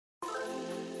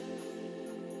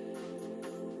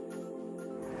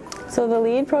So the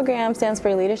LEAD program stands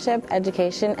for Leadership,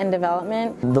 Education, and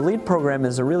Development. The LEAD program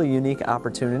is a really unique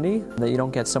opportunity that you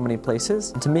don't get so many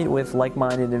places to meet with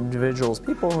like-minded individuals,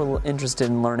 people who are interested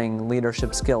in learning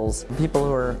leadership skills, people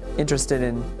who are interested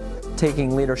in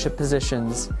taking leadership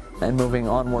positions and moving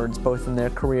onwards both in their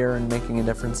career and making a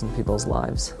difference in people's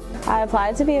lives. I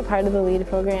applied to be a part of the LEAD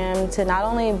program to not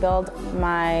only build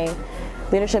my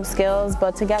leadership skills,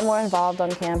 but to get more involved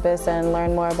on campus and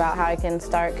learn more about how I can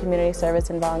start community service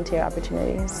and volunteer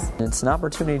opportunities. It's an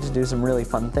opportunity to do some really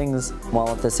fun things while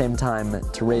at the same time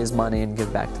to raise money and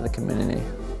give back to the community.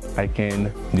 I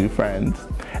gained new friends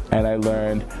and I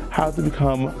learned how to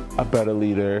become a better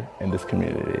leader in this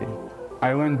community.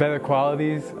 I learned better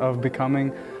qualities of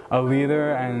becoming a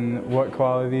leader and what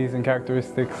qualities and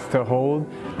characteristics to hold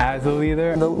as a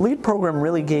leader. The LEAD program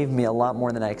really gave me a lot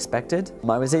more than I expected.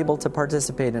 I was able to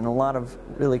participate in a lot of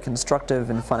really constructive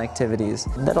and fun activities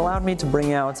that allowed me to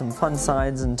bring out some fun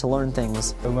sides and to learn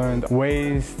things. I learned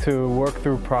ways to work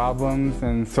through problems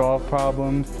and solve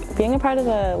problems. Being a part of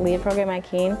the LEAD program at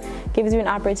Kean gives you an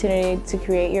opportunity to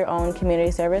create your own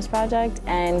community service project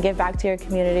and give back to your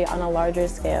community on a larger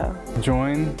scale.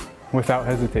 Join without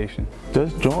hesitation.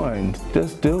 Just join,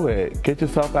 just do it, get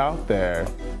yourself out there.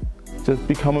 Just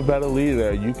become a better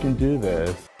leader, you can do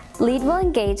this. LEAD will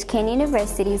engage Kean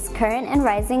University's current and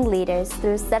rising leaders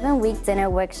through a 7-week dinner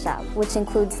workshop, which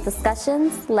includes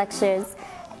discussions, lectures,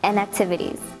 and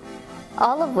activities,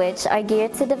 all of which are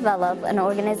geared to develop an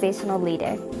organizational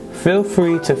leader. Feel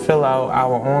free to fill out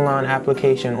our online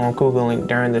application on Google Link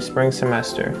during the spring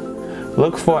semester.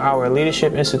 Look for our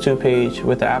Leadership Institute page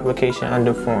with the application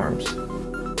under Forms.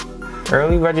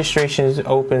 Early registrations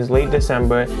opens late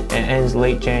December and ends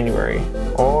late January.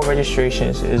 All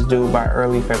registrations is due by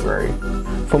early February.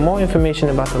 For more information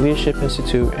about the Leadership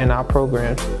Institute and our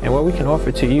programs and what we can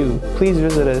offer to you, please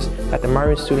visit us at the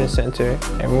Myron Student Center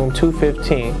in room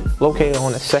 215, located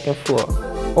on the 2nd floor.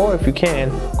 Or if you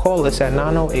can, call us at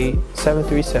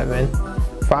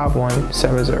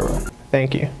 908-737-5170.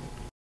 Thank you.